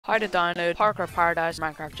How to download Parkour Paradise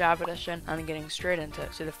Minecraft Java Edition and getting straight into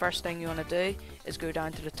it. So the first thing you want to do is go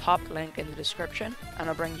down to the top link in the description and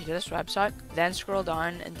it'll bring you to this website. Then scroll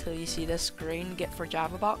down until you see this green Get for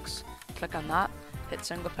Java box. Click on that, hit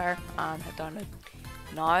single player and hit download.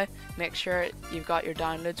 Now make sure you've got your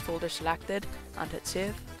downloads folder selected and hit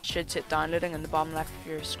save. It should sit downloading in the bottom left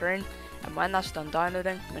of your screen, and when that's done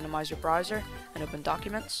downloading, minimize your browser and open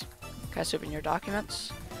documents. Okay, so open your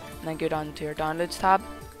documents and then go down to your downloads tab.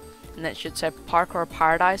 And it should say Parkour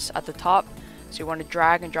Paradise at the top, so you want to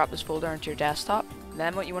drag and drop this folder into your desktop.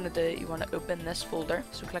 Then what you want to do, you want to open this folder,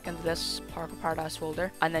 so click into this Parkour Paradise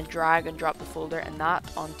folder and then drag and drop the folder in that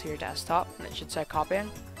onto your desktop, and it should say copying.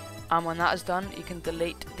 And when that is done, you can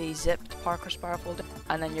delete the zipped Parkour Spiral folder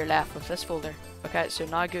and then you're left with this folder. Okay, so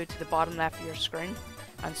now go to the bottom left of your screen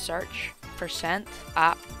and search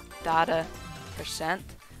 %app data %,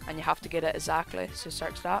 and you have to get it exactly, so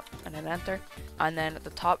search that and then enter, and then at the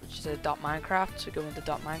top it should say .minecraft, so go into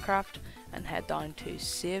 .minecraft and head down to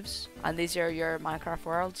saves, and these are your Minecraft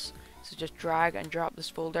worlds, so just drag and drop this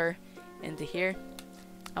folder into here,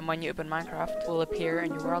 and when you open Minecraft it will appear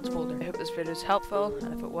in your worlds folder. I hope this video is helpful,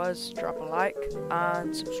 and if it was, drop a like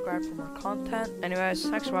and subscribe for more content. Anyways,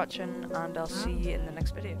 thanks for watching and I'll see you in the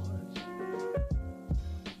next video.